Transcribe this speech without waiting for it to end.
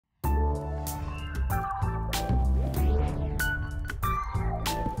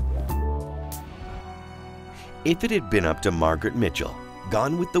If it had been up to Margaret Mitchell,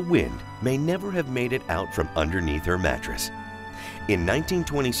 Gone with the Wind may never have made it out from underneath her mattress. In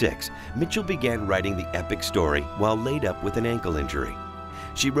 1926, Mitchell began writing the epic story while laid up with an ankle injury.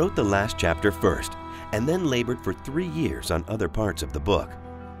 She wrote the last chapter first and then labored for 3 years on other parts of the book.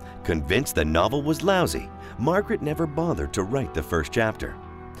 Convinced the novel was lousy, Margaret never bothered to write the first chapter.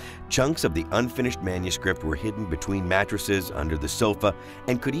 Chunks of the unfinished manuscript were hidden between mattresses, under the sofa,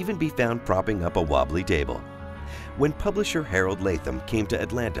 and could even be found propping up a wobbly table. When publisher Harold Latham came to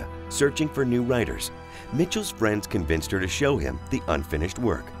Atlanta searching for new writers, Mitchell's friends convinced her to show him the unfinished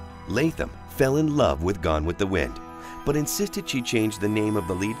work. Latham fell in love with Gone with the Wind, but insisted she change the name of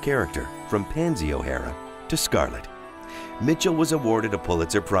the lead character from Pansy O'Hara to Scarlett. Mitchell was awarded a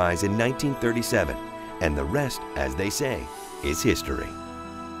Pulitzer Prize in 1937, and the rest, as they say, is history.